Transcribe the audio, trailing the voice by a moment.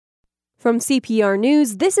From CPR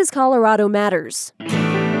News, this is Colorado Matters.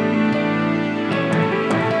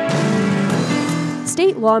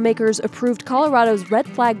 State lawmakers approved Colorado's red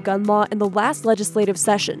flag gun law in the last legislative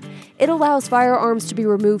session. It allows firearms to be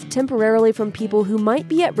removed temporarily from people who might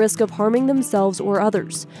be at risk of harming themselves or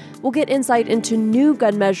others. We'll get insight into new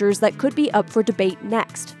gun measures that could be up for debate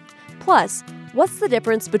next. Plus, what's the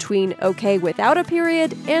difference between okay without a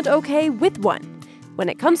period and okay with one? When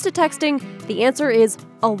it comes to texting, the answer is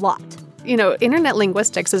a lot. Internet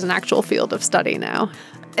linguistics is an actual field of study now.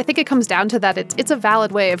 I think it comes down to that it's a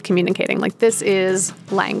valid way of communicating. This is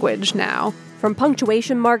language now. From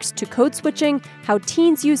punctuation marks to code switching, how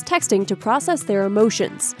teens use texting to process their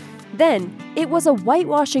emotions. Then, it was a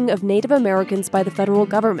whitewashing of Native Americans by the federal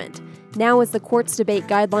government. Now, as the courts debate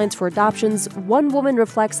guidelines for adoptions, one woman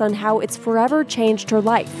reflects on how it's forever changed her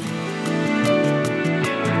life.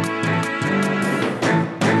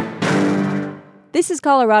 This is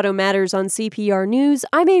Colorado Matters on CPR News.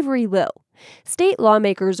 I'm Avery Lill. State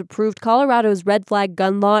lawmakers approved Colorado's red flag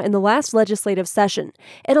gun law in the last legislative session.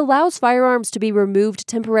 It allows firearms to be removed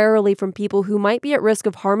temporarily from people who might be at risk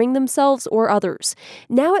of harming themselves or others.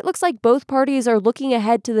 Now it looks like both parties are looking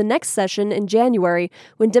ahead to the next session in January,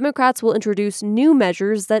 when Democrats will introduce new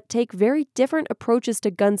measures that take very different approaches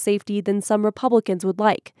to gun safety than some Republicans would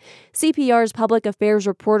like. CPR's public affairs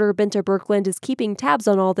reporter Binta Birkeland is keeping tabs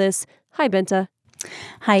on all this. Hi, Binta.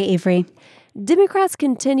 Hi, Avery. Democrats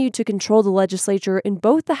continue to control the legislature in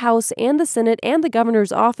both the House and the Senate and the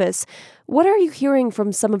governor's office. What are you hearing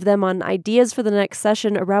from some of them on ideas for the next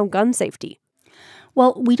session around gun safety?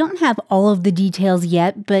 Well, we don't have all of the details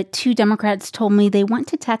yet, but two Democrats told me they want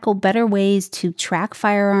to tackle better ways to track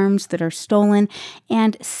firearms that are stolen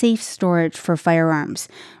and safe storage for firearms.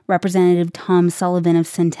 Representative Tom Sullivan of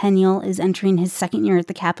Centennial is entering his second year at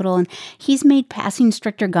the Capitol, and he's made passing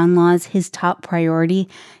stricter gun laws his top priority.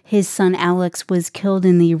 His son Alex was killed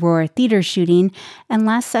in the Aurora Theater shooting, and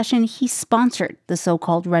last session he sponsored the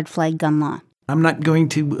so-called red flag gun law. I'm not going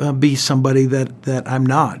to be somebody that I'm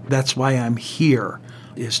not. That's why I'm here,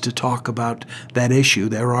 is to talk about that issue.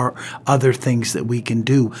 There are other things that we can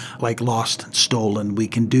do, like lost and stolen. We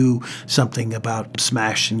can do something about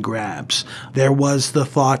smash and grabs. There was the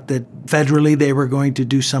thought that federally they were going to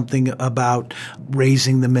do something about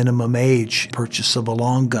raising the minimum age purchase of a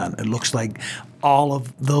long gun. It looks like all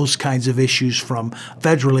of those kinds of issues from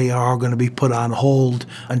federally are going to be put on hold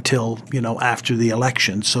until, after the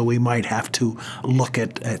election. So we might have to look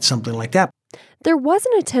at something like that. There was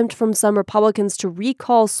an attempt from some Republicans to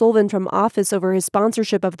recall Sullivan from office over his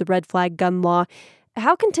sponsorship of the red flag gun law.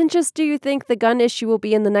 How contentious do you think the gun issue will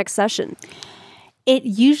be in the next session? It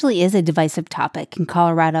usually is a divisive topic in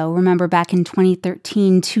Colorado. Remember, back in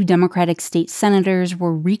 2013, two Democratic state senators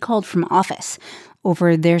were recalled from office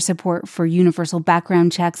over their support for universal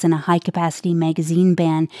background checks and a high-capacity magazine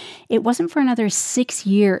ban. It wasn't for another 6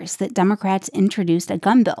 years that Democrats introduced a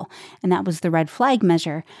gun bill, and that was the red flag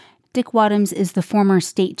measure. Dick Wadhams is the former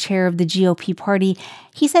state chair of the GOP party.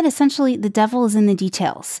 He said essentially the devil is in the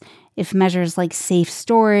details. If measures like safe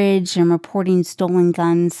storage and reporting stolen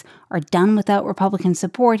guns are done without Republican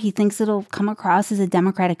support, he thinks it'll come across as a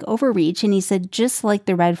Democratic overreach. And he said, just like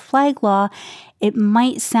the red flag law, it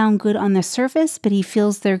might sound good on the surface, but he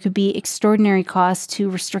feels there could be extraordinary costs to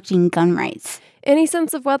restricting gun rights. Any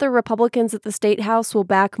sense of whether Republicans at the state house will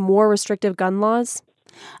back more restrictive gun laws?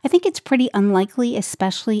 I think it's pretty unlikely,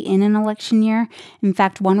 especially in an election year. In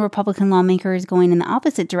fact, one Republican lawmaker is going in the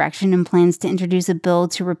opposite direction and plans to introduce a bill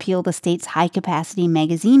to repeal the state's high-capacity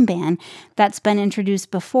magazine ban. That's been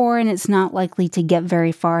introduced before, and it's not likely to get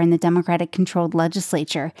very far in the Democratic-controlled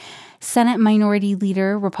legislature. Senate Minority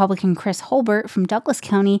Leader Republican Chris Holbert from Douglas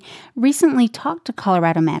County recently talked to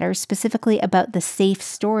Colorado Matters specifically about the safe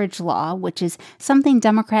storage law, which is something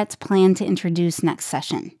Democrats plan to introduce next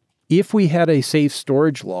session. If we had a safe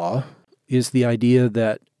storage law, is the idea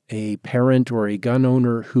that a parent or a gun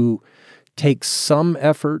owner who takes some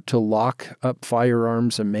effort to lock up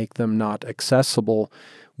firearms and make them not accessible,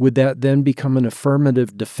 would that then become an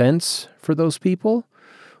affirmative defense for those people?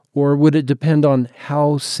 Or would it depend on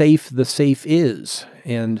how safe the safe is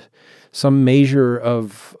and some measure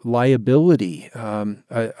of liability?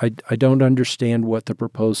 I don't understand what the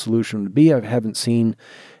proposed solution would be. I haven't seen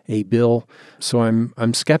a bill, so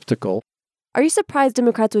I'm skeptical. Are you surprised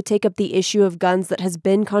Democrats would take up the issue of guns that has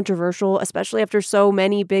been controversial, especially after so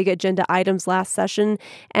many big agenda items last session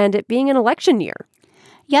and it being an election year?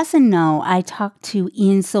 Yes and no. I talked to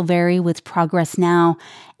Ian Silveri with Progress Now,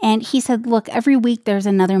 and he said, look, every week there's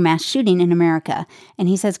another mass shooting in America. And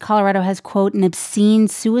he says Colorado has, quote, an obscene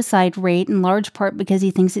suicide rate in large part because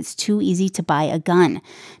he thinks it's too easy to buy a gun.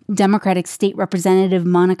 Democratic State Representative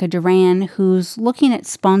Monica Duran, who's looking at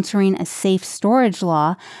sponsoring a safe storage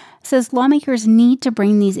law, says lawmakers need to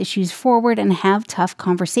bring these issues forward and have tough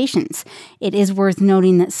conversations. It is worth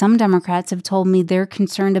noting that some Democrats have told me they're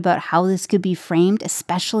concerned about how this could be framed,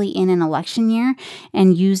 especially in an election year,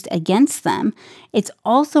 and used against them. It's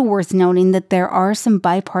also worth noting that there are some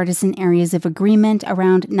bipartisan areas of agreement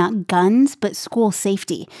around not guns, but school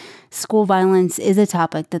safety. School violence is a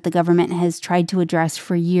topic that the government has tried to address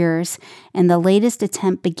for years, and the latest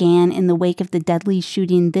attempt began in the wake of the deadly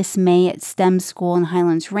shooting this May at STEM School in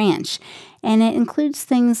Highlands Ranch, and it includes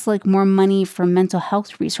things like more money for mental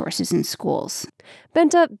health resources in schools.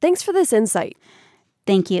 Bente, thanks for this insight.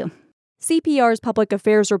 Thank you. CPR's public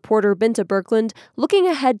affairs reporter Bente Birkeland looking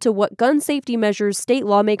ahead to what gun safety measures state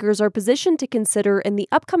lawmakers are positioned to consider in the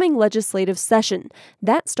upcoming legislative session.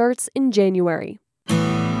 That starts in January.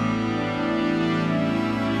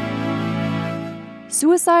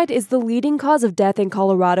 Suicide is the leading cause of death in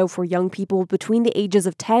Colorado for young people between the ages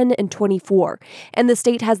of 10 and 24, and the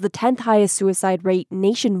state has the 10th highest suicide rate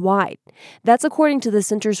nationwide. That's according to the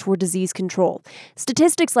Centers for Disease Control.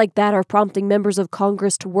 Statistics like that are prompting members of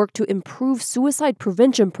Congress to work to improve suicide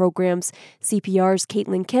prevention programs, CPR's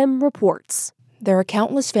Caitlin Kim reports. There are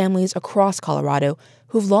countless families across Colorado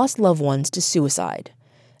who've lost loved ones to suicide.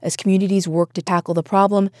 As communities work to tackle the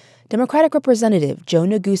problem, Democratic Representative Joe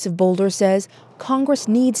Neguse of Boulder says Congress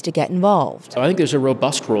needs to get involved. I think there's a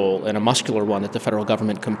robust role and a muscular one that the federal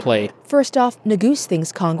government can play. First off, Neguse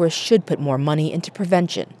thinks Congress should put more money into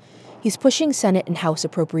prevention. He's pushing Senate and House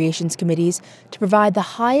Appropriations Committees to provide the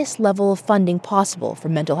highest level of funding possible for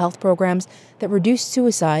mental health programs that reduce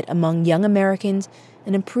suicide among young Americans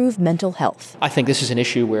and improve mental health. I think this is an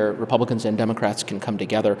issue where Republicans and Democrats can come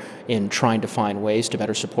together in trying to find ways to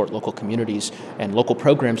better support local communities and local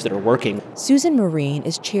programs that are working. Susan Marine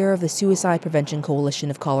is chair of the Suicide Prevention Coalition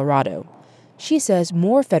of Colorado. She says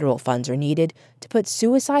more federal funds are needed to put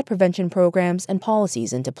suicide prevention programs and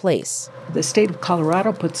policies into place. The state of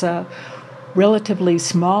Colorado puts a relatively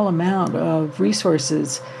small amount of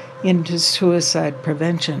resources into suicide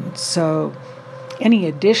prevention, so any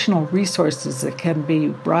additional resources that can be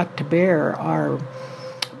brought to bear are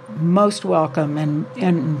most welcome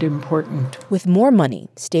and important. With more money,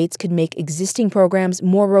 states could make existing programs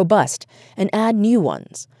more robust and add new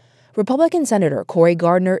ones. Republican Senator Cory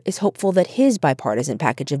Gardner is hopeful that his bipartisan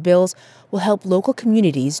package of bills will help local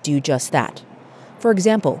communities do just that. For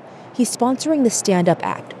example, he's sponsoring the Stand Up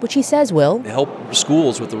Act, which he says will help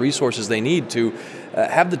schools with the resources they need to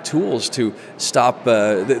have the tools to stop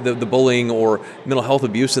the bullying or mental health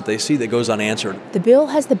abuse that they see that goes unanswered. The bill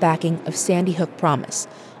has the backing of Sandy Hook Promise,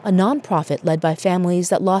 a nonprofit led by families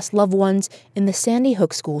that lost loved ones in the Sandy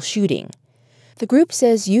Hook school shooting. The group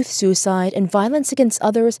says youth suicide and violence against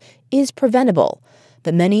others is preventable,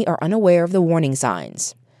 but many are unaware of the warning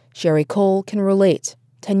signs. Sherry Cole can relate.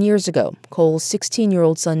 10 years ago, Cole's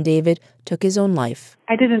 16-year-old son David took his own life.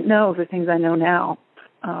 I didn't know the things I know now,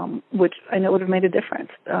 which I know would have made a difference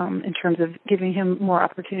in terms of giving him more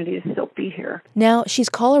opportunity to still be here. Now, she's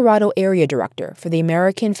Colorado Area Director for the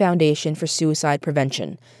American Foundation for Suicide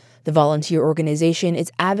Prevention. The volunteer organization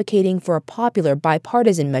is advocating for a popular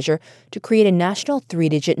bipartisan measure to create a national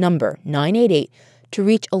 3-digit number, 988, to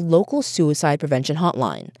reach a local suicide prevention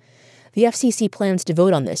hotline. The FCC plans to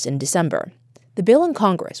vote on this in December. The bill in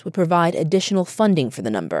Congress would provide additional funding for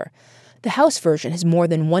the number. The House version has more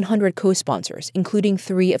than 100 co-sponsors, including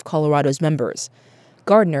 3 of Colorado's members.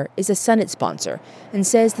 Gardner is a Senate sponsor and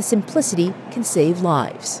says the simplicity can save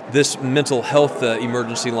lives. This mental health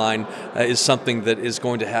emergency line is something that is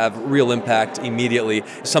going to have real impact immediately,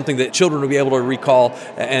 something that children will be able to recall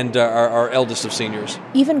and our eldest of seniors.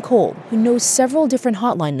 Even Cole, who knows several different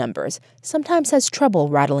hotline numbers, sometimes has trouble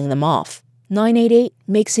rattling them off. 988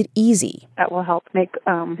 makes it easy. That will help make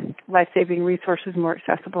life-saving resources more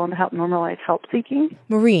accessible and help normalize help seeking.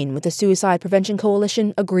 Marine with the Suicide Prevention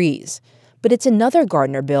Coalition agrees. But it's another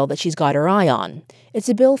Gardner bill that she's got her eye on. It's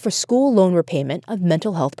a bill for school loan repayment of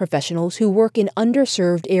mental health professionals who work in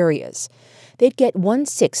underserved areas. They'd get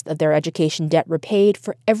 1/6 of their education debt repaid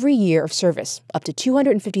for every year of service, up to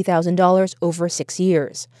 $250,000 over 6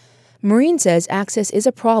 years. Marine says access is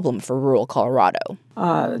a problem for rural Colorado.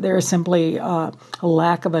 There is simply a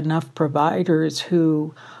lack of enough providers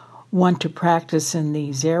who want to practice in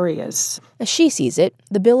these areas. As she sees it,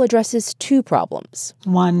 the bill addresses 2 problems.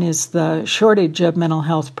 One is the shortage of mental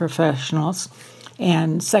health professionals,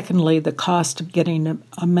 And secondly, the cost of getting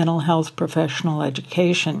a mental health professional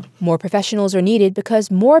education. More professionals are needed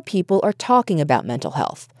because more people are talking about mental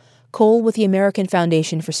health. Cole with the American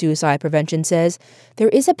Foundation for Suicide Prevention says there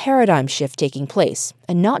is a paradigm shift taking place,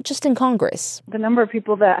 and not just in Congress. The number of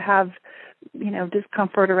people that have,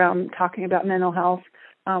 discomfort around talking about mental health,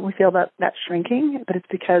 we feel that that's shrinking, but it's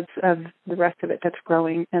because of the rest of it that's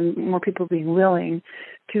growing and more people being willing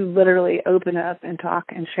to literally open up and talk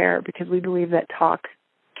and share, because we believe that talk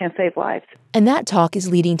can save lives. And that talk is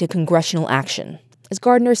leading to congressional action. As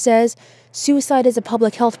Gardner says, suicide is a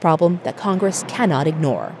public health problem that Congress cannot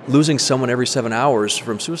ignore. Losing someone every 7 hours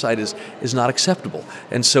from suicide is not acceptable.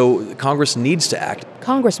 And so Congress needs to act.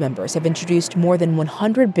 Congress members have introduced more than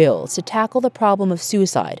 100 bills to tackle the problem of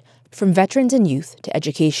suicide, from veterans and youth to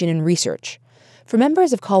education and research. For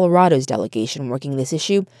members of Colorado's delegation working this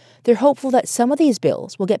issue, they're hopeful that some of these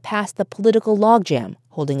bills will get past the political logjam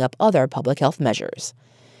holding up other public health measures.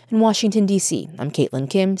 In Washington, D.C., I'm Caitlin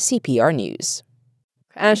Kim, CPR News.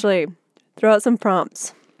 Ashley, throw out some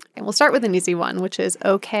prompts. And we'll start with an easy one, which is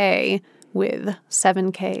okay with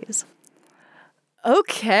 7 Ks.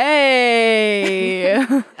 Okay.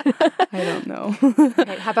 I don't know.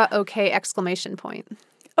 Okay, how about okay exclamation point?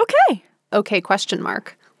 Okay. Okay question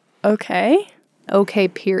mark. Okay. Okay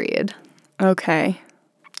period. Okay.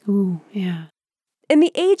 Ooh, yeah. In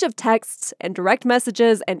the age of texts and direct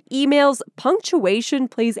messages and emails, punctuation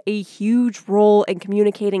plays a huge role in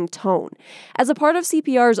communicating tone. As a part of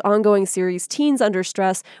CPR's ongoing series, Teens Under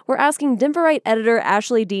Stress, we're asking Denverite editor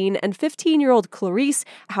Ashley Dean and 15-year-old Clarice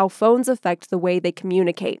how phones affect the way they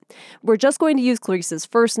communicate. We're just going to use Clarice's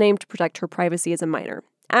first name to protect her privacy as a minor.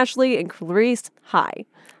 Ashley and Clarice, hi.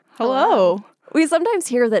 Hello. We sometimes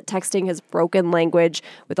hear that texting has broken language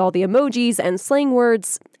with all the emojis and slang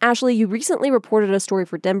words. Ashley, you recently reported a story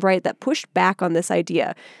for Denverite that pushed back on this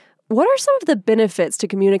idea. What are some of the benefits to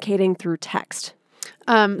communicating through text?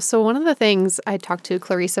 So one of the things I talked to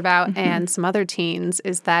Clarice about and some other teens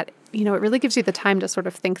is that, it really gives you the time to sort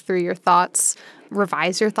of think through your thoughts,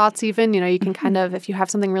 revise your thoughts even. You can kind of, if you have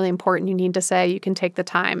something really important you need to say, you can take the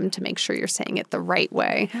time to make sure you're saying it the right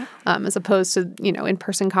way, as opposed to,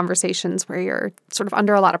 in-person conversations where you're sort of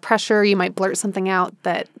under a lot of pressure. You might blurt something out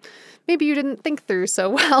that maybe you didn't think through so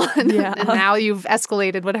well, and now you've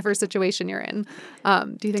escalated whatever situation you're in.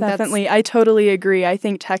 Do you think Definitely. I totally agree. I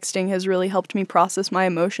think texting has really helped me process my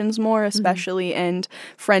emotions more, especially in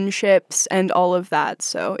friendships and all of that.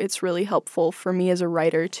 So it's really helpful for me as a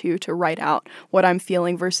writer, too, to write out what I'm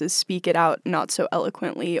feeling versus speak it out not so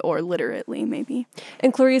eloquently or literally, maybe.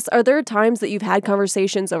 And Clarice, are there times that you've had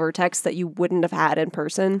conversations over text that you wouldn't have had in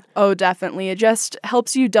person? Oh, definitely. It just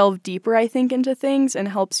helps you delve deeper, I think, into things and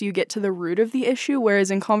helps you get to the root of the issue, whereas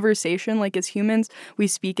in conversation, like as humans, we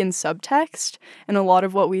speak in subtext, and a lot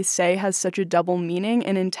of what we say has such a double meaning,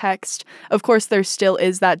 and in text, of course, there still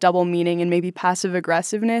is that double meaning and maybe passive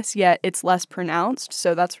aggressiveness, yet it's less pronounced,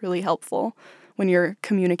 so that's really helpful when you're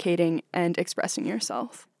communicating and expressing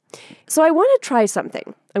yourself. So I want to try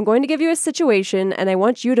something. I'm going to give you a situation, and I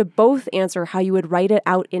want you to both answer how you would write it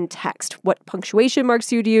out in text, what punctuation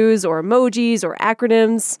marks you'd use, or emojis, or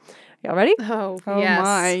acronyms. Y'all ready? Oh yes.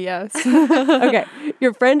 My, yes. Okay.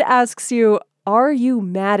 Your friend asks you, "Are you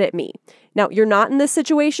mad at me?" Now, you're not in this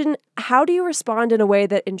situation. How do you respond in a way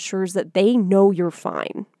that ensures that they know you're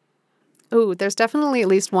fine? Ooh, there's definitely at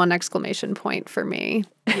least one exclamation point for me,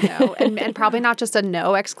 and probably not just a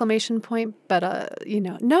no exclamation point, but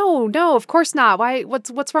no, of course not. Why?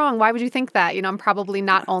 What's wrong? Why would you think that? I'm probably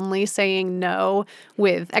not only saying no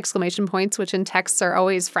with exclamation points, which in texts are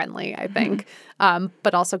always friendly, I think,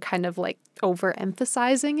 but also kind of like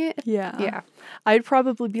overemphasizing it. Yeah. I'd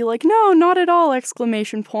probably be like, no, not at all,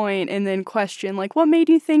 exclamation point, and then question like, what made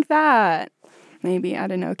you think that? Maybe, I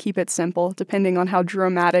don't know, keep it simple, depending on how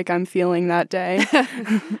dramatic I'm feeling that day.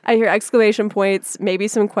 I hear exclamation points, maybe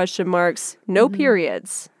some question marks, no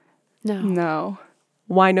periods. No.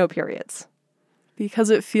 Why no periods? Because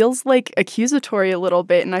it feels like accusatory a little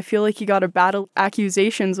bit, and I feel like you gotta battle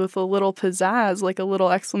accusations with a little pizzazz, like a little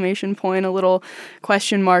exclamation point, a little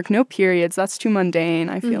question mark, no periods. That's too mundane,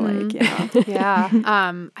 I feel like, Yeah.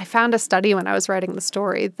 I found a study when I was writing the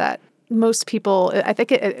story that most people, I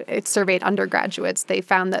think it surveyed undergraduates, they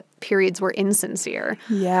found that periods were insincere.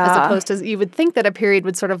 Yeah. As opposed to, you would think that a period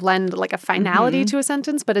would sort of lend like a finality to a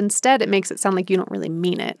sentence, but instead it makes it sound like you don't really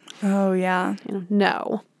mean it. Oh, yeah.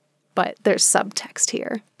 No. But there's subtext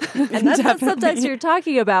here. And that's the subtext you're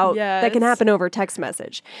talking about that can happen over text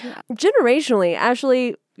message. Yeah. Generationally,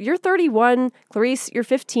 Ashley, you're 31, Clarice, you're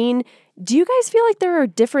 15. Do you guys feel like there are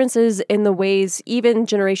differences in the ways even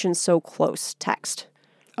generations so close text?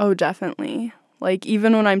 Oh, definitely. Like,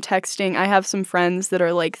 even when I'm texting, I have some friends that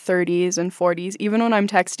are like 30s and 40s. Even when I'm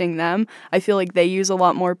texting them, I feel like they use a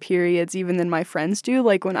lot more periods even than my friends do.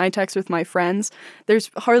 Like, when I text with my friends, there's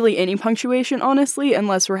hardly any punctuation, honestly,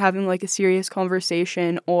 unless we're having like a serious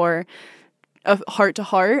conversation or a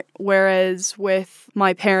heart-to-heart, whereas with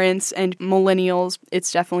my parents and millennials,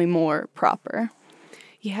 it's definitely more proper.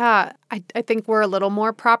 Yeah, I think we're a little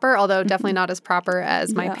more proper, although definitely not as proper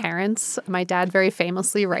as my parents. My dad very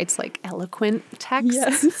famously writes like eloquent texts.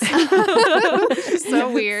 Yes.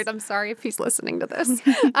 So weird. I'm sorry if he's listening to this.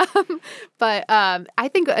 But I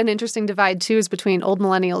think an interesting divide too is between old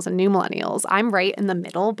millennials and new millennials. I'm right in the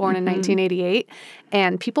middle, born in 1988,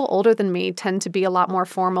 and people older than me tend to be a lot more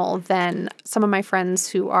formal than some of my friends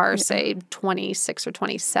who are, say, 26 or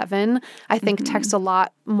 27. I think text a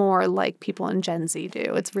lot more like people in Gen Z do.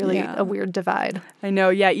 It's really a weird divide. I know.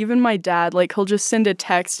 Yeah. Even my dad, like, he'll just send a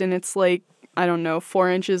text and it's like, I don't know, 4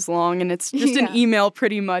 inches long, and it's just an email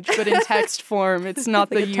pretty much, but in text form. It's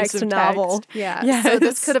not like the use of novel. Text. Yeah. Yes. So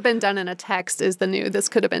this could have been done in a text is the new. This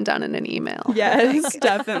could have been done in an email. Yes,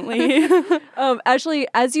 definitely. Ashley,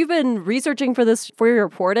 as you've been researching for your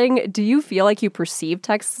reporting, do you feel like you perceive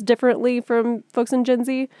texts differently from folks in Gen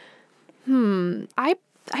Z?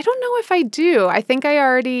 I don't know if I do. I think I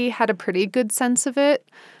already had a pretty good sense of it.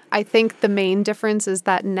 I think the main difference is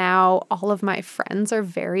that now all of my friends are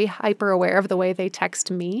very hyper aware of the way they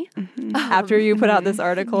text me. After you put out this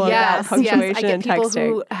article about punctuation I get and people texting.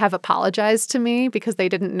 who have apologized to me because they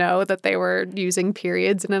didn't know that they were using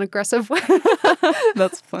periods in an aggressive way.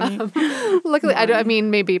 That's funny. Luckily, I mean,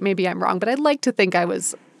 maybe I'm wrong, but I'd like to think I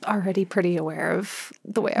was already pretty aware of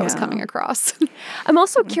the way I was coming across. I'm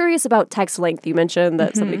also curious about text length. You mentioned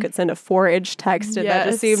that somebody could send a 4-inch text, and that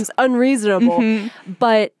just seems unreasonable.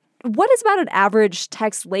 But what is about an average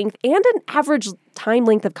text length and an average time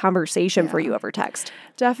length of conversation for you over text?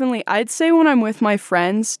 Definitely. I'd say when I'm with my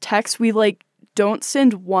friends, text, we like don't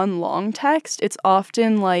send one long text. It's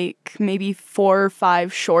often like maybe 4 or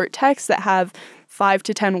 5 short texts that have 5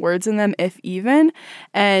 to 10 words in them, if even.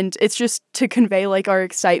 And it's just to convey like our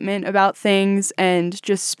excitement about things and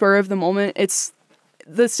just spur of the moment. It's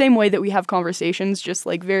the same way that we have conversations, just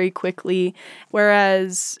like very quickly,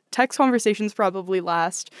 whereas text conversations probably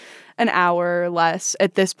last an hour or less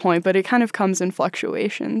at this point, but it kind of comes in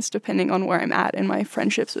fluctuations depending on where I'm at in my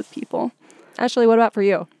friendships with people. Ashley, what about for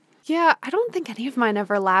you? Yeah, I don't think any of mine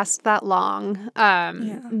ever last that long.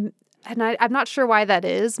 And I'm not sure why that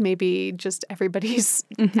is. Maybe just everybody's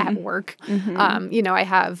at work. I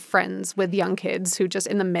have friends with young kids who just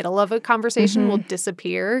in the middle of a conversation will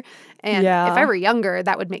disappear. And if I were younger,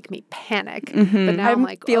 that would make me panic. But now I'm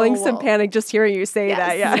like, feeling some panic just hearing you say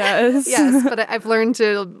that. Yeah. Yes, but I've learned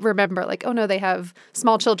to remember, like, oh no, they have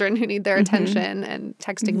small children who need their attention, and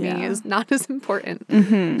texting me is not as important.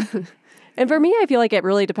 And for me, I feel like it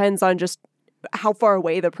really depends on just how far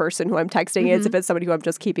away the person who I'm texting is. If it's somebody who I'm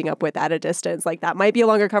just keeping up with at a distance, like that might be a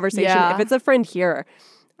longer conversation. Yeah. If it's a friend here,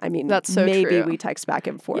 I mean, that's so maybe true. we text back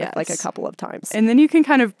and forth like a couple of times. And then you can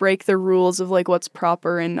kind of break the rules of like what's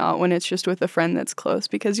proper and not when it's just with a friend that's close,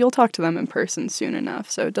 because you'll talk to them in person soon enough.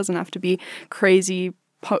 So it doesn't have to be crazy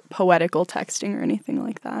poetical texting or anything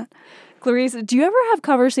like that. Clarice, do you ever have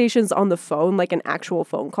conversations on the phone, like an actual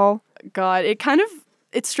phone call? God,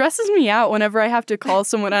 it stresses me out whenever I have to call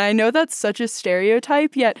someone. And I know that's such a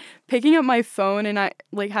stereotype, yet picking up my phone and I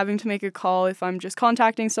like having to make a call if I'm just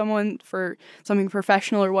contacting someone for something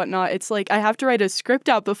professional or whatnot, it's like I have to write a script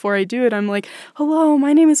out before I do it. I'm like, hello,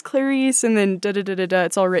 my name is Clarice, and then da-da-da-da-da.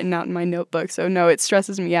 It's all written out in my notebook. So no, it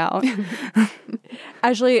stresses me out.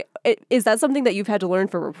 Ashley, is that something that you've had to learn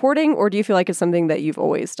for reporting, or do you feel like it's something that you've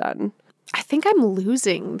always done? I think I'm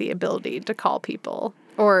losing the ability to call people,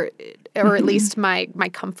 or at least my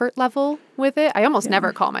comfort level with it. I almost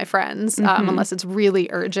never call my friends unless it's really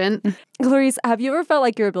urgent. Clarice, have you ever felt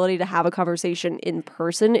like your ability to have a conversation in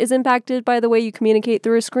person is impacted by the way you communicate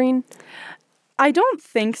through a screen? I don't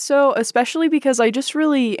think so, especially because I just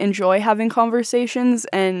really enjoy having conversations,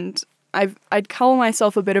 and I'd call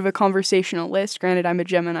myself a bit of a conversationalist. Granted, I'm a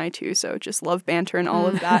Gemini too, so just love banter and all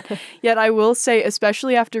of that. Yet I will say,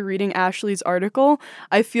 especially after reading Ashley's article,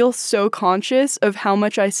 I feel so conscious of how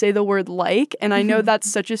much I say the word like, and I know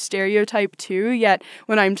that's such a stereotype too, yet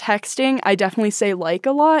when I'm texting, I definitely say like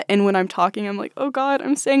a lot, and when I'm talking, I'm like, oh God,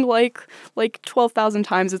 I'm saying like 12,000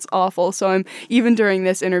 times. It's awful. So I'm, even during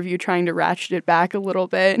this interview, trying to ratchet it back a little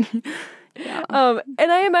bit. Yeah. And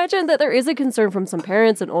I imagine that there is a concern from some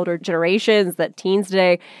parents and older generations that teens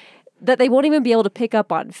today, that they won't even be able to pick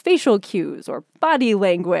up on facial cues or body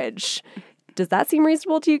language. Does that seem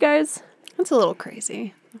reasonable to you guys? That's a little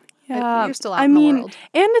crazy. Yeah. You're still out in the world.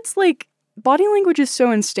 And it's like, body language is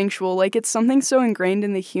so instinctual. Like, it's something so ingrained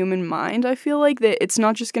in the human mind. I feel like that it's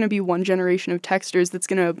not just going to be one generation of texters that's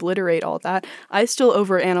going to obliterate all that. I still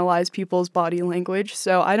overanalyze people's body language,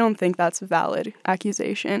 so I don't think that's a valid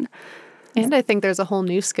accusation. And I think there's a whole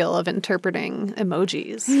new skill of interpreting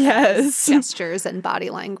emojis, yes, gestures, and body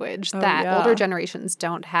language that older generations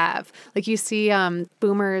don't have. Like, you see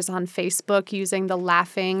boomers on Facebook using the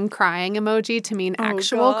laughing, crying emoji to mean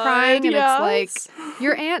actual crying, and it's like,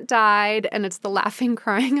 your aunt died, and it's the laughing,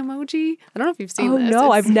 crying emoji. I don't know if you've seen this.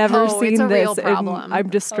 No, I've never seen it's a this. Real problem. I'm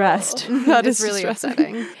distressed. That is really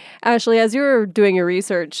upsetting. Ashley, as you were doing your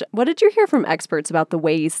research, what did you hear from experts about the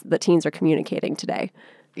ways that teens are communicating today?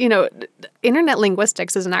 You know, internet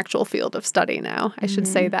linguistics is an actual field of study now. I should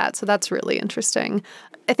say that. So that's really interesting.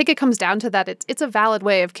 I think it comes down to that it's a valid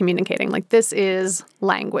way of communicating. Like, this is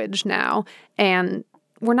language now, and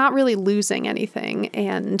we're not really losing anything.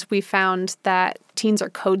 And we found that teens are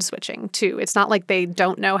code switching too. It's not like they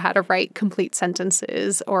don't know how to write complete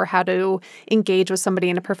sentences or how to engage with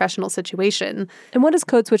somebody in a professional situation. And what does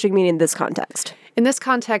code switching mean in this context? In this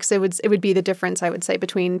context, it would be the difference, I would say,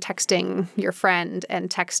 between texting your friend and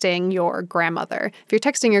texting your grandmother. If you're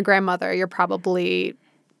texting your grandmother, you're probably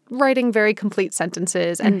writing very complete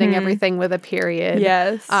sentences, ending everything with a period.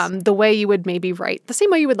 Yes. The way you would maybe write, the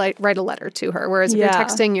same way you would write a letter to her. Whereas if you're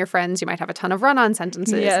texting your friends, you might have a ton of run-on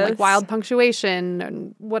sentences, like wild punctuation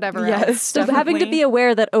and whatever else. So having to be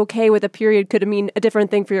aware that okay with a period could mean a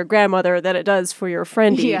different thing for your grandmother than it does for your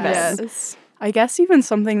friend even. Yes. I guess even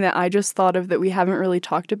something that I just thought of that we haven't really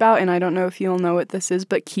talked about, and I don't know if you'll know what this is,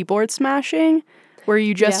 but keyboard smashing, where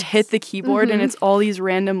you just hit the keyboard and it's all these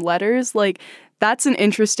random letters. Like, that's an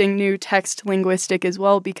interesting new text linguistic as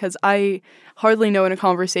well, because I hardly know in a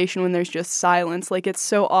conversation when there's just silence. Like, it's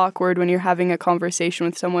so awkward when you're having a conversation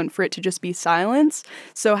with someone for it to just be silence.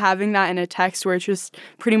 So having that in a text where it's just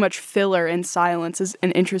pretty much filler and silence is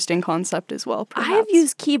an interesting concept as well, perhaps. I have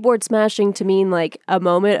used keyboard smashing to mean like a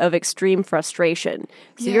moment of extreme frustration.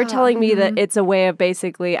 So you're telling me that it's a way of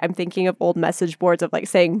basically, I'm thinking of old message boards of like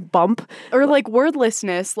saying bump. Or like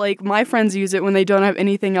wordlessness. Like, my friends use it when they don't have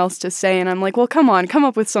anything else to say, and I'm like, well, come on, come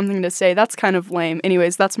up with something to say. That's kind of lame.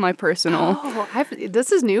 Anyways, that's my personal.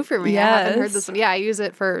 This is new for me. I haven't heard this one. Yeah, I use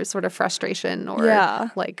it for sort of frustration or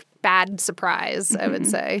like bad surprise, I would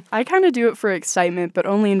say. I kind of do it for excitement, but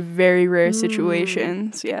only in very rare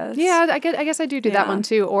situations. Yes. Yeah, I guess I do that one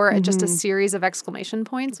too. Or just a series of exclamation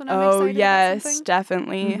points when I'm excited about something.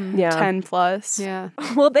 Definitely. 10 plus. Yeah.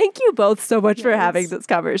 Well, thank you both so much for having this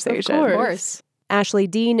conversation. Of course. Ashley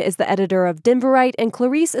Dean is the editor of Denverite, and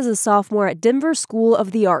Clarice is a sophomore at Denver School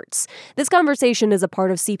of the Arts. This conversation is a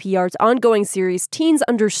part of CPR's ongoing series, Teens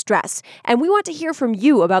Under Stress, and we want to hear from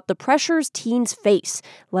you about the pressures teens face.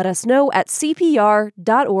 Let us know at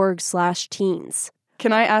cpr.org/teens.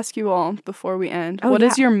 Can I ask you all, before we end, what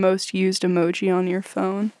is your most used emoji on your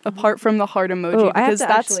phone, apart from the heart emoji? Because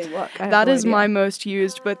that is my most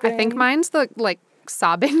used, but I think mine's the, like,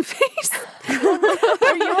 sobbing face. Are you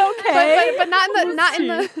okay? But not in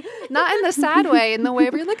the sad way, in the way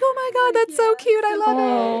where you're like, oh my god, that's so cute, I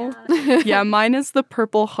love it. Yeah, mine is the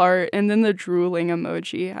purple heart and then the drooling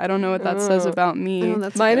emoji. I don't know what that says about me.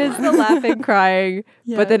 Mine is the laughing, crying,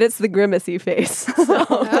 but then it's the grimacy face. So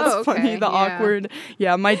that's funny. The awkward.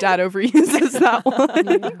 Yeah, my dad overuses that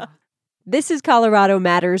one. This is Colorado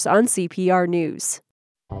Matters on CPR News.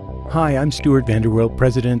 Hi, I'm Stuart Vanderwilt,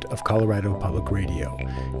 president of Colorado Public Radio.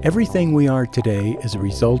 Everything we are today is a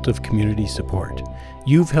result of community support.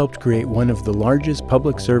 You've helped create one of the largest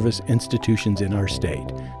public service institutions in our state,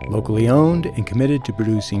 locally owned and committed to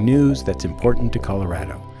producing news that's important to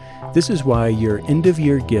Colorado. This is why your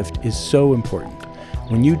end-of-year gift is so important.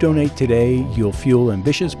 When you donate today, you'll fuel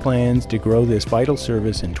ambitious plans to grow this vital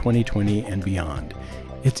service in 2020 and beyond.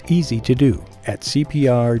 It's easy to do at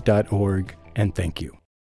cpr.org, and thank you.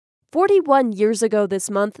 41 years ago this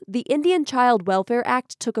month, the Indian Child Welfare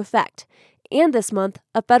Act took effect. And this month,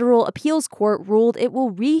 a federal appeals court ruled it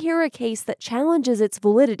will rehear a case that challenges its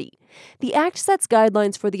validity. The act sets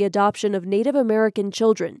guidelines for the adoption of Native American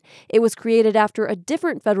children. It was created after a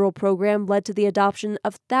different federal program led to the adoption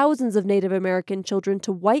of thousands of Native American children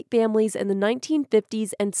to white families in the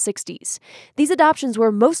 1950s and 60s. These adoptions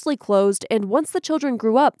were mostly closed, and once the children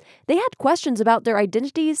grew up, they had questions about their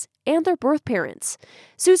identities and their birth parents.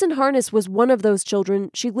 Susan Harness was one of those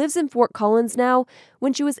children. She lives in Fort Collins now.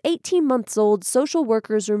 When she was 18 months old, social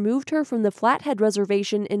workers removed her from the Flathead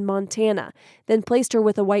Reservation in Montana, then placed her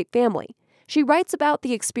with a white family. She writes about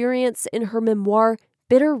the experience in her memoir,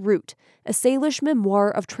 Bitter Root, a Salish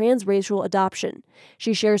memoir of transracial adoption.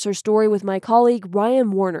 She shares her story with my colleague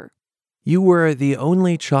Ryan Warner. You were the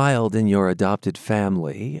only child in your adopted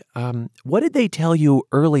family. What did they tell you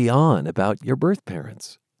early on about your birth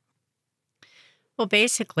parents? Well,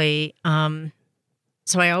 basically,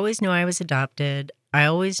 so I always knew I was adopted. I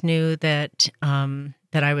always knew that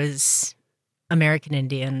that I was American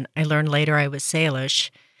Indian. I learned later I was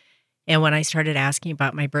Salish. And when I started asking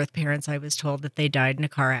about my birth parents, I was told that they died in a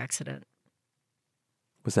car accident.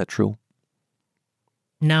 Was that true?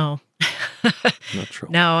 No. Not true.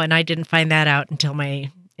 No, and I didn't find that out until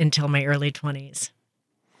my early 20s.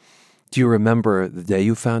 Do you remember the day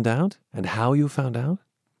you found out and how you found out?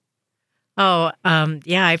 Oh,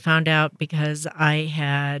 yeah, I found out because I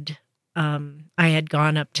had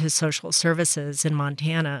gone up to social services in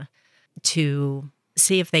Montana to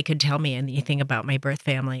see if they could tell me anything about my birth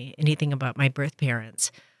family, anything about my birth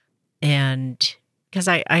parents. And because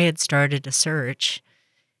I had started a search,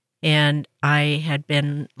 and I had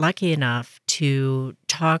been lucky enough to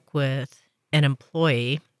talk with an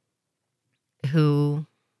employee who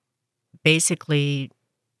basically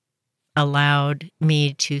allowed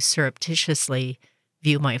me to surreptitiously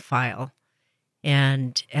view my file.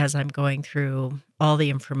 And as I'm going through all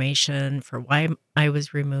the information for why I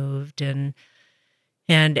was removed and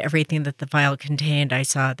everything that the file contained, I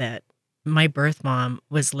saw that my birth mom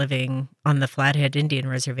was living on the Flathead Indian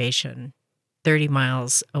Reservation, 30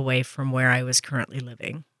 miles away from where I was currently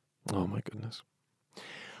living. Oh, my goodness.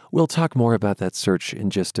 We'll talk more about that search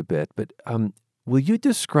in just a bit, but will you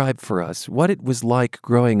describe for us what it was like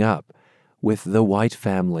growing up with the White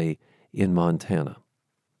family in Montana?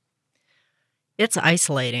 It's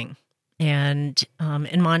isolating. And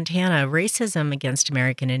in Montana, racism against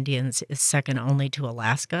American Indians is second only to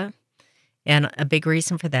Alaska. And a big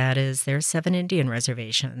reason for that is there's 7 Indian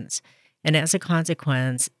reservations. And as a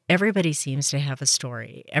consequence, everybody seems to have a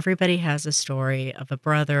story. Everybody has a story of a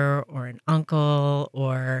brother or an uncle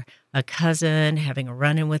or a cousin having a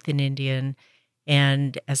run-in with an Indian.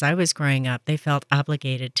 And as I was growing up, they felt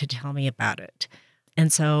obligated to tell me about it.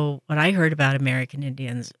 And so what I heard about American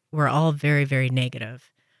Indians were all very, very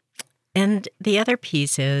negative. And the other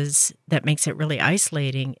piece is that makes it really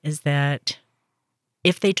isolating is that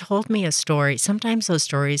if they told me a story, sometimes those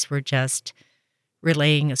stories were just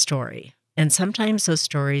relaying a story. And sometimes those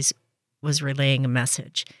stories was relaying a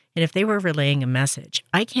message. And if they were relaying a message,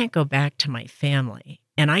 I can't go back to my family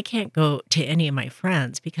and I can't go to any of my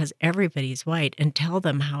friends because everybody's white and tell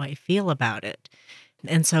them how I feel about it.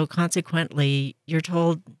 And so consequently, you're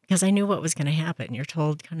told, because I knew what was going to happen, you're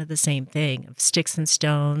told kind of the same thing of sticks and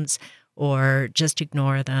stones or just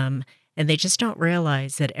ignore them. And they just don't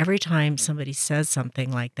realize that every time somebody says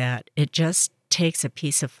something like that, it just takes a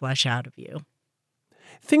piece of flesh out of you.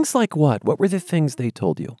 Things like what? What were the things they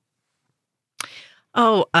told you?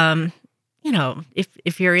 Oh,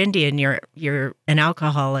 if you're Indian, you're an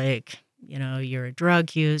alcoholic, you're a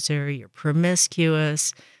drug user, you're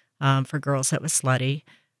promiscuous. For girls, that was slutty.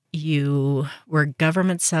 You were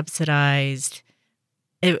government subsidized.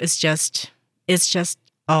 It's just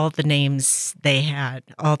all the names they had,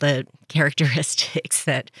 all the characteristics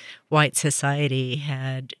that white society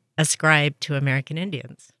had ascribed to American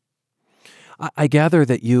Indians. I gather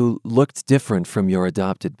that you looked different from your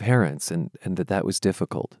adopted parents and that was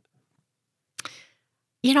difficult.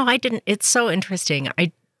 I didn't. It's so interesting.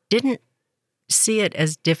 I didn't see it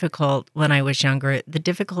as difficult when I was younger. The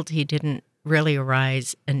difficulty didn't really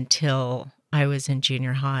arise until I was in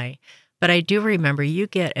junior high. But I do remember you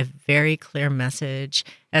get a very clear message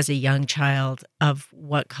as a young child of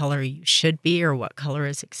what color you should be or what color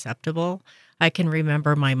is acceptable. I can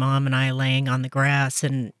remember my mom and I laying on the grass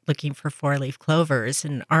and looking for 4-leaf clovers,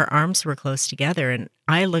 and our arms were close together. And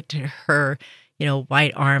I looked at her,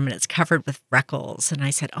 white arm, and it's covered with freckles. And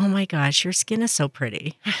I said, "Oh my gosh, your skin is so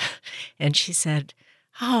pretty." And she said,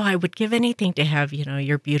 "Oh, I would give anything to have,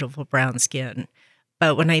 your beautiful brown skin."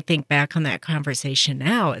 But when I think back on that conversation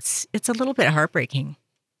now, it's a little bit heartbreaking.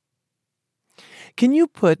 Can you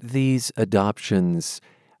put these adoptions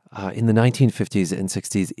in the 1950s and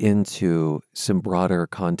 60s into some broader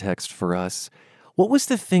context for us? What was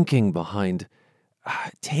the thinking behind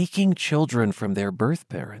taking children from their birth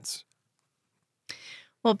parents?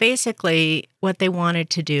 Well, basically, what they wanted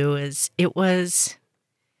to do is it was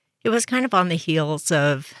kind of on the heels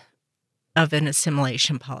of an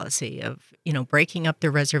assimilation policy of, breaking up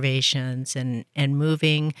the reservations and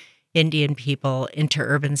moving Indian people into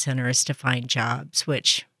urban centers to find jobs,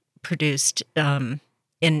 which produced,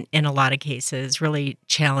 in a lot of cases, really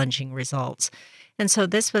challenging results. And so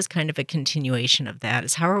this was kind of a continuation of that,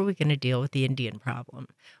 is how are we going to deal with the Indian problem?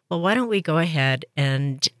 Well, why don't we go ahead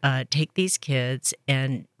and take these kids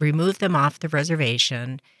and remove them off the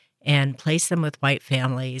reservation and place them with white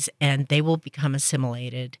families, and they will become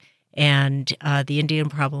assimilated, and the Indian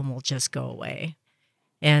problem will just go away.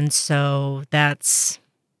 And so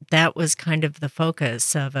that was kind of the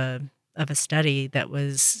focus of a study that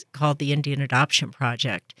was called the Indian Adoption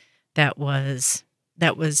Project, that was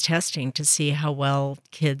testing to see how well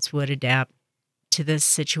kids would adapt to this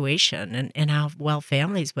situation and how well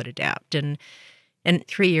families would adapt. And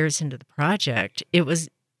 3 years into the project, it was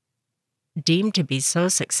deemed to be so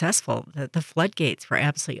successful that the floodgates were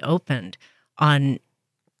absolutely opened on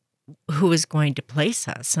who was going to place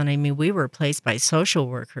us. And I mean, we were placed by social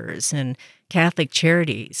workers and Catholic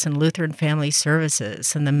Charities and Lutheran Family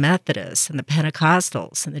Services and the Methodists and the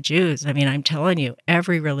Pentecostals and the Jews. I mean, I'm telling you,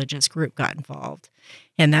 every religious group got involved.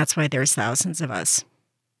 And that's why there's thousands of us.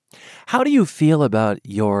 How do you feel about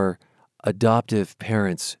your adoptive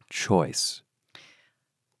parents' choice?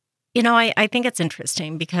 You know, I think it's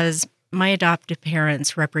interesting because my adoptive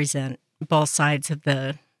parents represent both sides of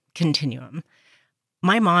the continuum.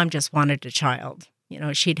 My mom just wanted a child. You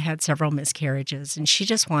know, she'd had several miscarriages and she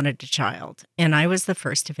just wanted a child. And I was the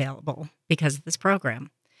first available because of this program.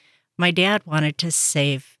 My dad wanted to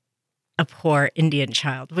save a poor Indian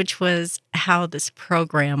child, which was how this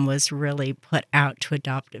program was really put out to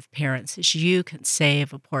adoptive parents, is you can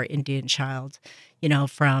save a poor Indian child, you know,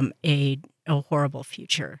 from a horrible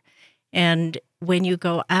future. And when you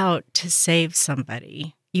go out to save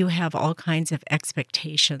somebody, you have all kinds of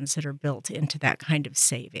expectations that are built into that kind of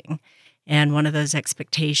saving. And one of those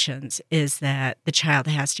expectations is that the child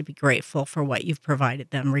has to be grateful for what you've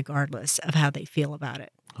provided them, regardless of how they feel about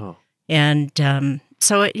it. Oh. And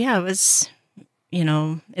so it was, you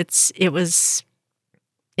know, it's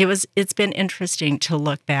been interesting to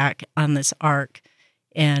look back on this arc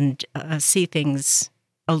and see things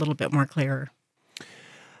a little bit more clearer.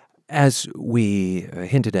 As we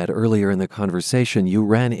hinted at earlier in the conversation, you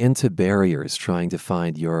ran into barriers trying to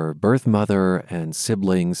find your birth mother and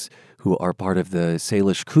siblings who are part of the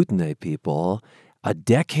Salish Kootenai people. A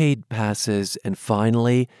decade passes, and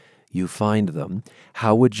finally you find them.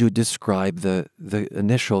 How would you describe the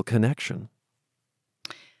initial connection?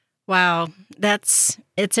 Wow, it's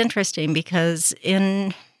interesting because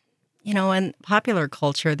in popular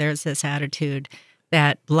culture, there's this attitude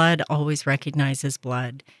that blood always recognizes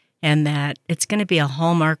blood, and that it's going to be a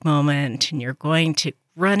hallmark moment, and you're going to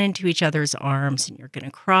run into each other's arms, and you're going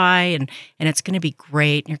to cry, and it's going to be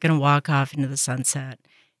great, and you're going to walk off into the sunset.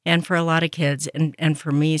 And for a lot of kids, and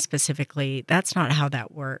for me specifically, that's not how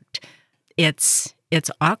that worked. It's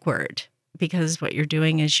awkward because what you're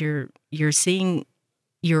doing is you're seeing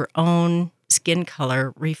your own skin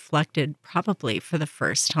color reflected probably for the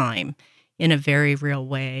first time in a very real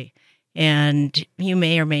way. And you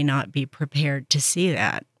may or may not be prepared to see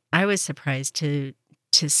that. I was surprised to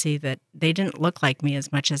see that they didn't look like me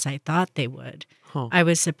as much as I thought they would. Huh. I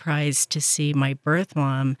was surprised to see my birth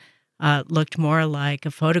mom looked more like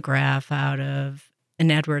a photograph out of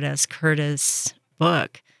an Edward S. Curtis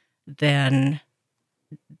book than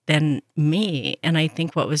me. And I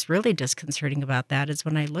think what was really disconcerting about that is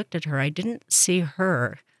when I looked at her, I didn't see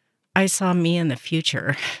her. I saw me in the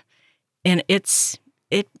future. And it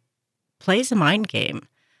plays a mind game.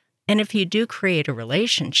 And if you do create a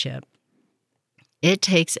relationship, it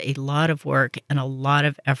takes a lot of work and a lot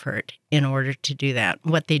of effort in order to do that.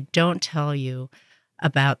 What they don't tell you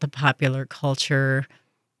about the popular culture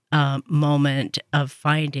moment of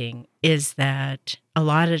finding is that a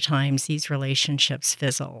lot of times these relationships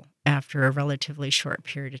fizzle after a relatively short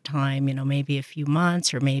period of time, maybe a few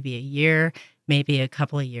months or maybe a year, maybe a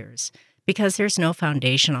couple of years, because there's no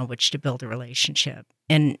foundation on which to build a relationship.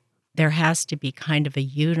 And there has to be kind of a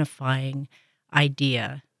unifying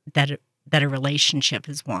idea that a relationship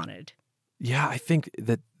is wanted. Yeah, I think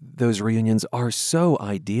that those reunions are so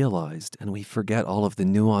idealized, and we forget all of the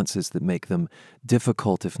nuances that make them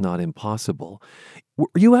difficult, if not impossible. Were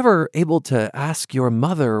you ever able to ask your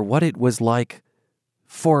mother what it was like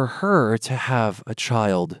for her to have a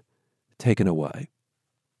child taken away?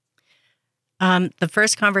 The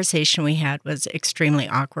first conversation we had was extremely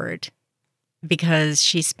awkward because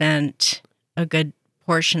she spent a good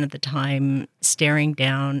portion of the time staring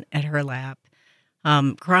down at her lap,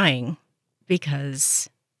 crying, because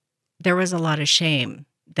there was a lot of shame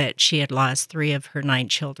that she had lost 3 of her 9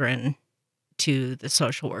 children to the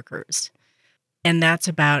social workers. And that's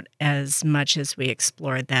about as much as we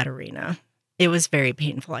explored that arena. It was very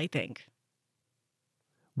painful, I think.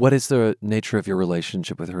 What is the nature of your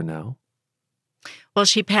relationship with her now? Well,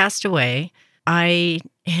 she passed away. I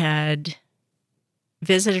had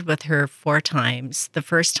visited with her 4 times. The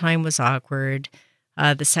first time was awkward.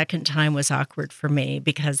 The second time was awkward for me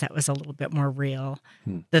because that was a little bit more real.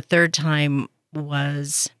 The third time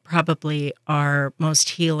was probably our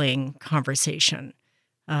most healing conversation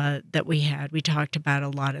that we had. We talked about a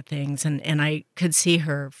lot of things, and I could see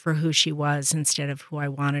her for who she was instead of who I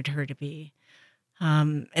wanted her to be.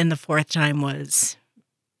 And the fourth time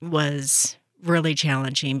was really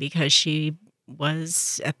challenging because she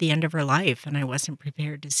was at the end of her life, and I wasn't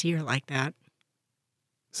prepared to see her like that.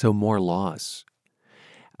 So more loss.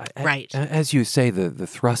 Right. As you say, the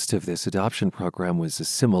thrust of this adoption program was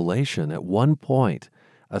assimilation. At one point,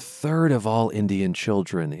 a third of all Indian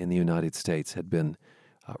children in the United States had been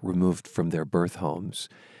removed from their birth homes.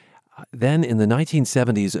 Then in the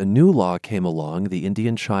 1970s, a new law came along, the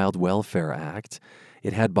Indian Child Welfare Act.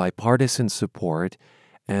 It had bipartisan support,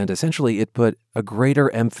 and essentially it put a greater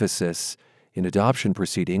emphasis in adoption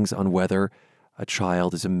proceedings on whether a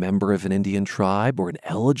child is a member of an Indian tribe or an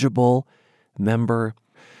eligible member.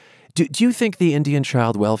 Do you think the Indian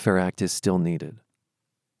Child Welfare Act is still needed?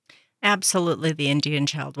 Absolutely, the Indian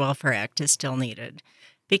Child Welfare Act is still needed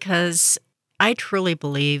because I truly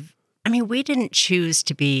believe, we didn't choose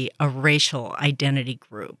to be a racial identity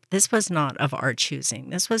group. This was not of our choosing.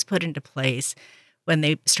 This was put into place when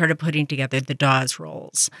they started putting together the Dawes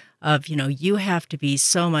rolls of, you have to be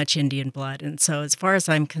so much Indian blood. And so as far as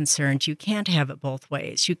I'm concerned, you can't have it both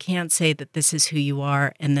ways. You can't say that this is who you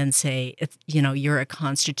are and then say, you're a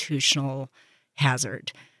constitutional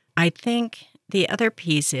hazard. I think the other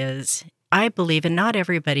piece is I believe, and not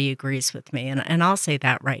everybody agrees with me, and I'll say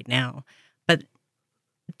that right now, but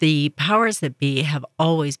the powers that be have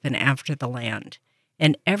always been after the land.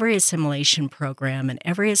 And every assimilation program and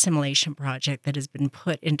every assimilation project that has been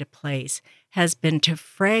put into place has been to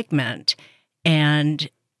fragment and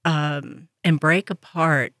break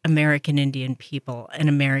apart American Indian people and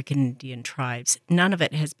American Indian tribes. None of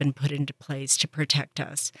it has been put into place to protect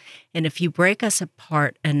us. And if you break us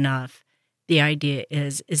apart enough, the idea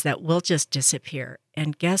is that we'll just disappear.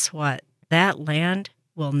 And guess what? That land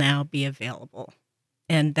will now be available.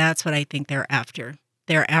 And that's what I think they're after.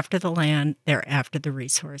 They're after the land. They're after the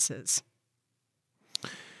resources.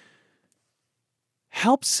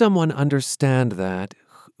 Help someone understand that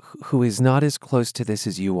who is not as close to this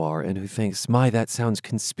as you are and who thinks, that sounds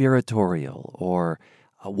conspiratorial, or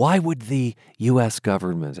why would the U.S.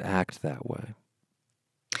 government act that way?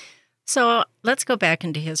 So let's go back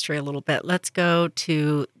into history a little bit. Let's go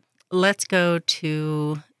to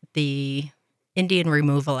the Indian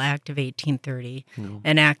Removal Act of 1830,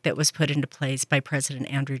 an act that was put into place by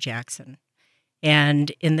President Andrew Jackson.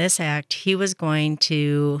 And in this act, he was going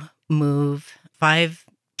to move 5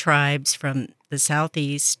 tribes from the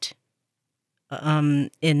southeast in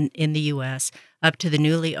the U.S. up to the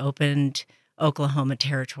newly opened Oklahoma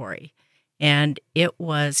Territory. And it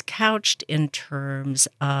was couched in terms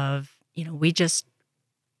of,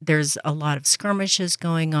 there's a lot of skirmishes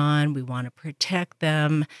going on. We want to protect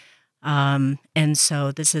them. And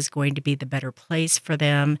so this is going to be the better place for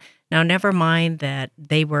them. Now, never mind that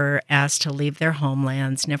they were asked to leave their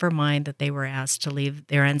homelands. Never mind that they were asked to leave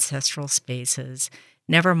their ancestral spaces.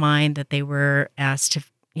 Never mind that they were asked to,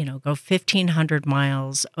 go 1,500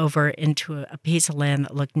 miles over into a piece of land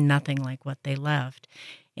that looked nothing like what they left.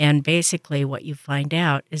 And basically what you find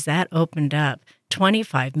out is that opened up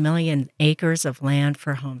 25 million acres of land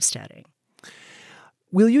for homesteading.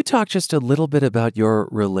 Will you talk just a little bit about your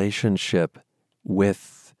relationship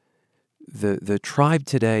with the tribe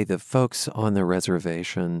today, the folks on the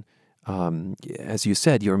reservation? As you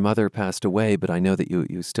said, your mother passed away, but I know that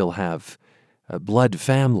you still have a blood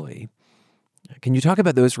family. Can you talk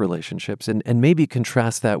about those relationships and maybe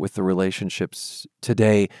contrast that with the relationships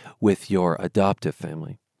today with your adoptive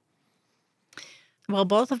family? Well,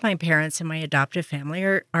 both of my parents and my adoptive family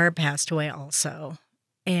are passed away also.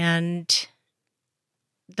 And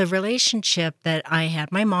the relationship that I had,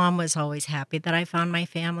 my mom was always happy that I found my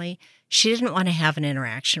family. She didn't want to have an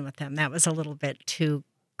interaction with them. That was a little bit too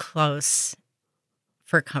close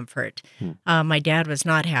for comfort. My dad was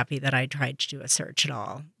not happy that I tried to do a search at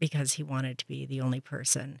all because he wanted to be the only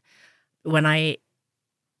person. When I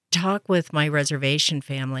talk with my reservation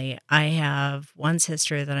family, I have one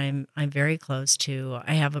sister that I'm very close to.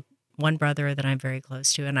 I have one brother that I'm very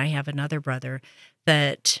close to, and I have another brother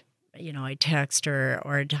that I text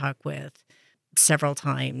or talk with several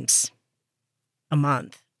times a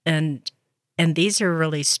month. And these are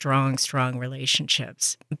really strong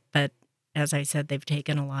relationships. But as I said, they've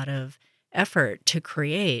taken a lot of effort to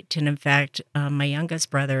create. And in fact, my youngest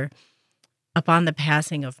brother, upon the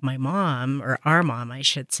passing of my mom, or our mom, I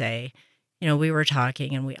should say, we were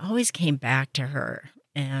talking and we always came back to her.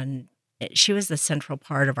 And she was the central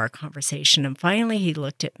part of our conversation. And finally, he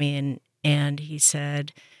looked at me and he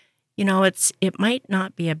said, it might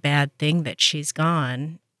not be a bad thing that she's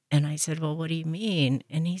gone. And I said, well, what do you mean?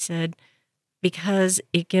 And he said, because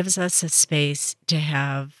it gives us a space to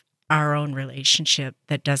have our own relationship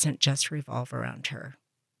that doesn't just revolve around her.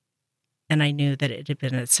 And I knew that it had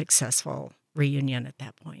been a successful reunion at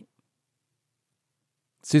that point.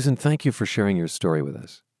 Susan, thank you for sharing your story with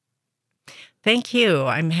us. Thank you.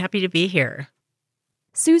 I'm happy to be here.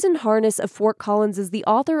 Susan Harness of Fort Collins is the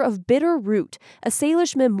author of Bitter Root, a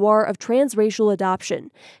Salish memoir of transracial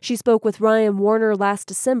adoption. She spoke with Ryan Warner last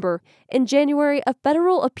December. In January, a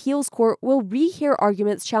federal appeals court will rehear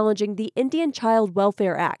arguments challenging the Indian Child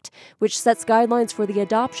Welfare Act, which sets guidelines for the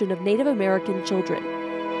adoption of Native American children.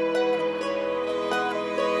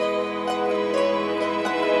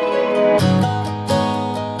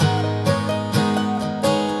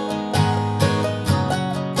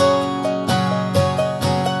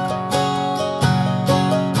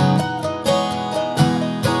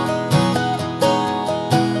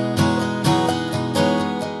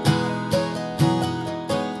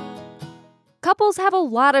 Couples have a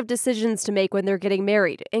lot of decisions to make when they're getting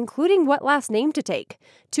married, including what last name to take.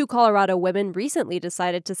 2 Colorado women recently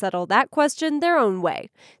decided to settle that question their own way.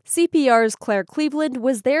 CPR's Claire Cleveland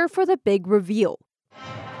was there for the big reveal.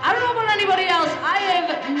 I don't know about anybody else. I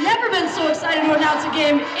have never been so excited to announce a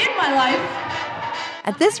game in my life.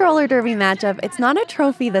 At this roller derby matchup, it's not a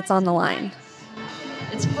trophy that's on the line.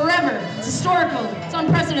 It's forever. It's historical. It's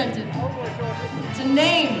unprecedented. It's a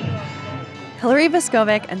name. Hillary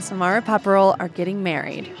Voskovic and Samara Pepperell are getting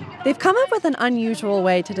married. They've come up with an unusual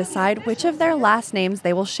way to decide which of their last names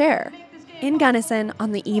they will share. In Gunnison,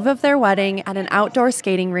 on the eve of their wedding at an outdoor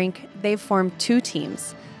skating rink, they've formed 2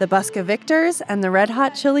 teams, the Buska Victors and the Red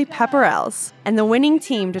Hot Chili Pepperells, and the winning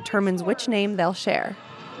team determines which name they'll share.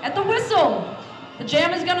 At the whistle, the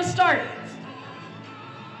jam is going to start.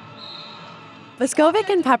 Voskovic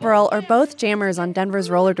and Pepperell are both jammers on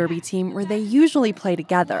Denver's roller derby team where they usually play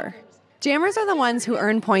together. Jammers are the ones who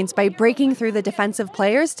earn points by breaking through the defensive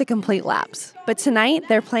players to complete laps. But tonight,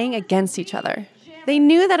 they're playing against each other. They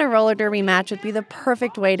knew that a roller derby match would be the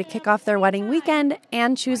perfect way to kick off their wedding weekend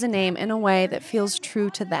and choose a name in a way that feels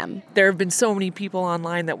true to them. There have been so many people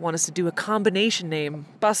online that want us to do a combination name,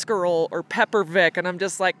 Buskerol or Peppervic, and I'm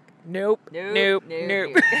just like, Nope.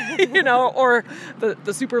 Or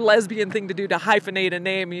the super lesbian thing to do to hyphenate a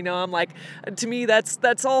name, I'm like, to me,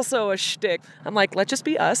 that's also a shtick. I'm like, let's just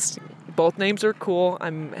be us. Both names are cool.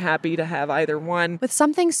 I'm happy to have either one. With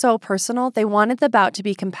something so personal, they wanted the bout to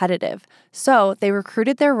be competitive. So they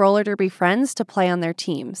recruited their roller derby friends to play on their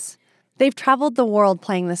teams. They've traveled the world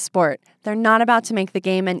playing this sport. They're not about to make the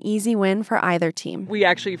game an easy win for either team. We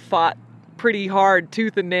actually fought pretty hard,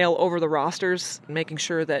 tooth and nail, over the rosters, making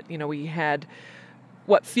sure that, we had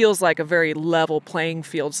what feels like a very level playing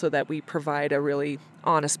field so that we provide a really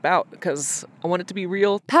honest bout, because I want it to be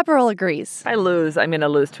real. Pepperell agrees. If I lose, I'm going to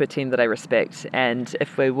lose to a team that I respect. And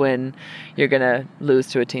if we win, you're going to lose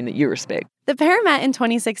to a team that you respect. The pair met in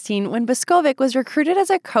 2016 when Voskovic was recruited as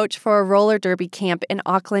a coach for a roller derby camp in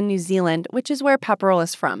Auckland, New Zealand, which is where Pepperell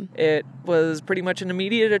is from. It was pretty much an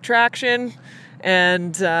immediate attraction,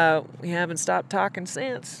 and we haven't stopped talking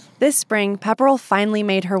since. This spring, Pepperell finally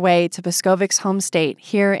made her way to Voskovic's home state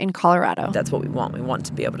here in Colorado. That's what we want. We want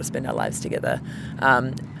to be able to spend our lives together.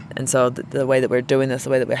 And so the way that we're doing this, the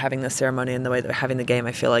way that we're having this ceremony, and the way that we're having the game,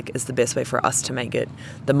 I feel like is the best way for us to make it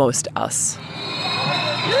the most us.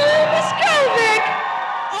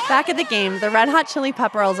 Back at the game, the Red Hot Chili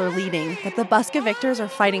Pepperells are leading, but the Buska Victors are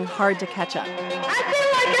fighting hard to catch up. I feel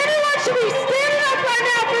like everyone should be standing up right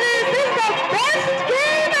now for this. This is the best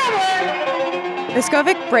game ever.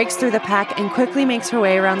 Voskovic breaks through the pack and quickly makes her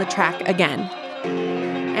way around the track again.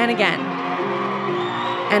 And again.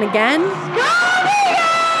 And again.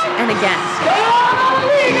 And again.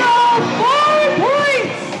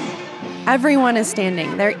 Everyone is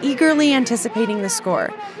standing. They're eagerly anticipating the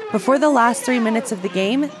score. Before the last 3 minutes of the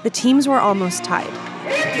game, the teams were almost tied.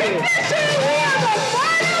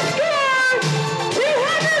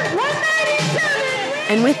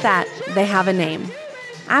 And with that, they have a name.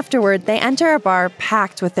 Afterward, they enter a bar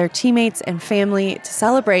packed with their teammates and family to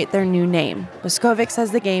celebrate their new name. Voskovic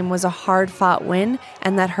says the game was a hard-fought win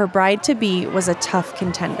and that her bride-to-be was a tough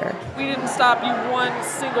contender. We didn't stop you one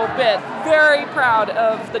single bit. Very proud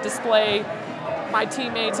of the display my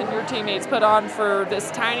teammates and your teammates put on for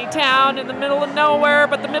this tiny town in the middle of nowhere,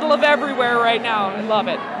 but the middle of everywhere right now. I love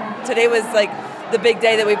it. Today was like the big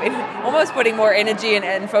day that we've been almost putting more energy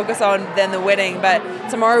and focus on than the wedding, but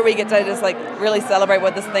tomorrow we get to just like really celebrate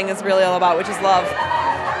what this thing is really all about, which is love.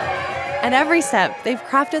 At every step, they've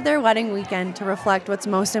crafted their wedding weekend to reflect what's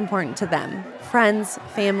most important to them: friends,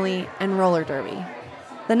 family, and roller derby.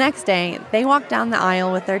 The next day, they walk down the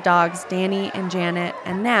aisle with their dogs, Danny and Janet,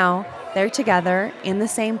 and now they're together in the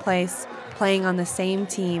same place, playing on the same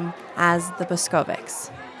team as the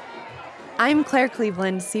Boskovics. I'm Claire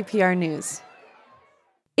Cleveland, CPR News.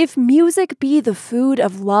 If music be the food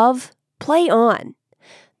of love, play on.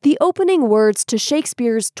 The opening words to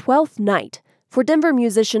Shakespeare's Twelfth Night. For Denver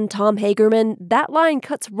musician Tom Hagerman, that line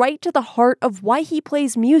cuts right to the heart of why he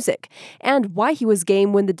plays music and why he was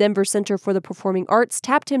game when the Denver Center for the Performing Arts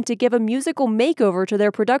tapped him to give a musical makeover to their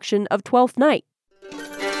production of Twelfth Night.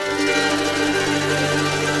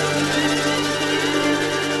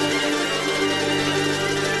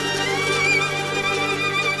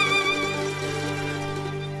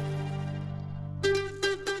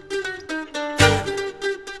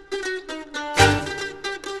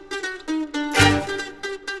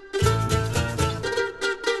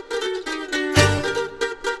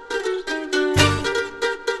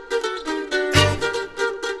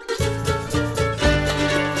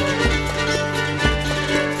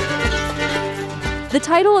 The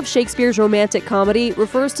title of Shakespeare's romantic comedy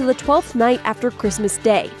refers to the 12th night after Christmas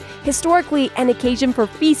Day, historically an occasion for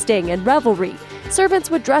feasting and revelry. Servants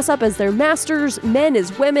would dress up as their masters, men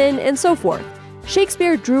as women, and so forth.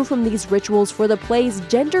 Shakespeare drew from these rituals for the play's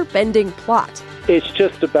gender-bending plot. It's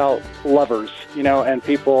just about lovers, and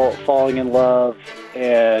people falling in love,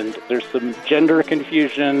 and there's some gender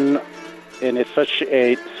confusion, and it's such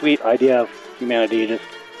a sweet idea of humanity.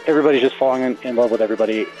 Everybody's just falling in love with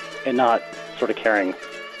everybody and not sort of caring.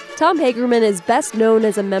 Tom Hagerman is best known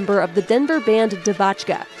as a member of the Denver band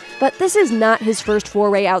Devachka, but this is not his first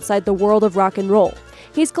foray outside the world of rock and roll.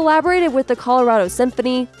 He's collaborated with the Colorado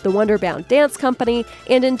Symphony, the Wonderbound Dance Company,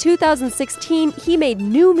 and in 2016, he made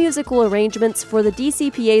new musical arrangements for the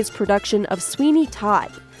DCPA's production of Sweeney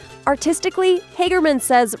Todd. Artistically, Hagerman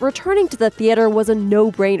says returning to the theater was a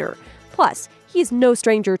no-brainer. Plus, he's no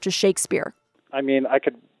stranger to Shakespeare. I mean, I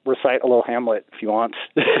could recite a little Hamlet if you want.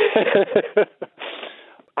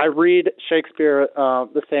 I read Shakespeare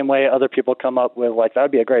the same way other people come up with, that would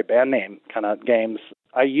be a great band name kind of games.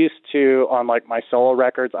 I used to, on my solo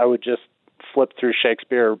records, I would just flip through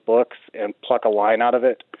Shakespeare books and pluck a line out of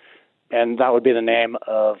it, and that would be the name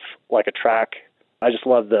of a track. I just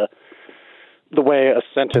love the way a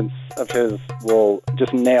sentence of his will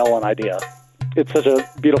just nail an idea. It's such a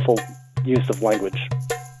beautiful use of language.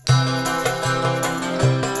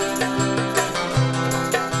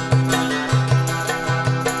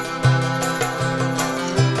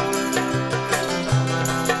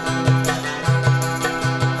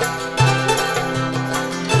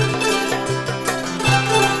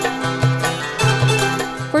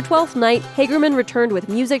 For Twelfth Night, Hagerman returned with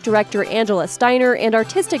music director Angela Steiner and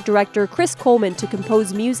artistic director Chris Coleman to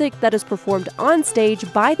compose music that is performed on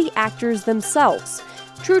stage by the actors themselves.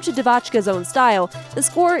 True to Devachka's own style, the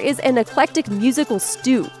score is an eclectic musical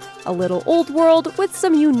stew, a little old world with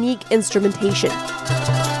some unique instrumentation.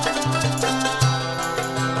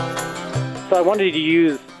 So I wanted to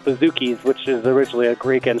use bouzoukis, which is originally a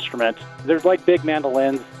Greek instrument. There's big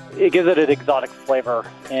mandolins. It gives it an exotic flavor,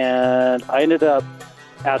 and I ended up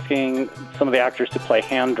asking some of the actors to play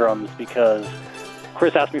hand drums because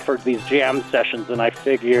Chris asked me for these jam sessions, and I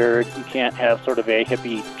figured you can't have sort of a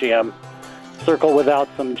hippie jam circle without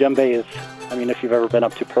some djembes. I mean, if you've ever been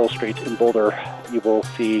up to Pearl Street in Boulder, you will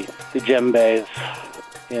see the djembes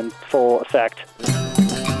in full effect.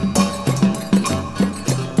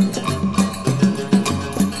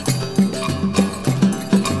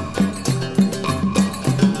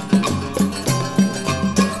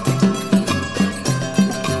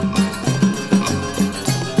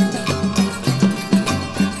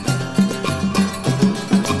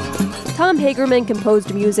 Tom Hagerman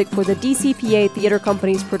composed music for the DCPA Theater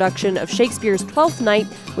Company's production of Shakespeare's Twelfth Night,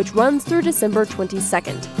 which runs through December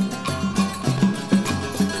 22nd.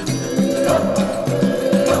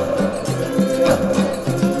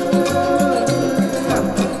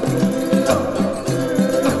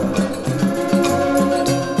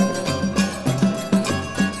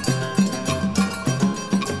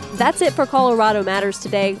 That's it for Colorado Matters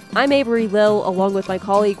today. I'm Avery Lill, along with my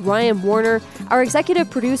colleague Ryan Warner. Our executive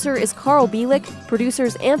producer is Carl Bielik,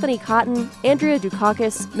 producers Anthony Cotton, Andrea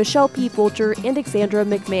Dukakis, Michelle P. Fulcher, and Alexandra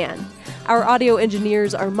McMahon. Our audio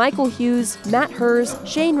engineers are Michael Hughes, Matt Hers,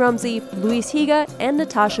 Shane Rumsey, Luis Higa, and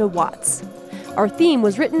Natasha Watts. Our theme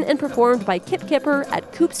was written and performed by Kip Kipper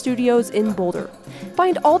at Coop Studios in Boulder.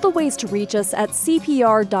 Find all the ways to reach us at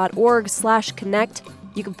cpr.org/connect.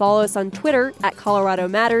 You can follow us on Twitter at Colorado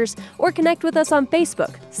Matters or connect with us on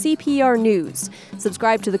Facebook, CPR News.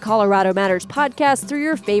 Subscribe to the Colorado Matters podcast through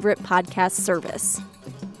your favorite podcast service.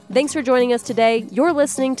 Thanks for joining us today. You're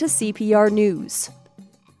listening to CPR News.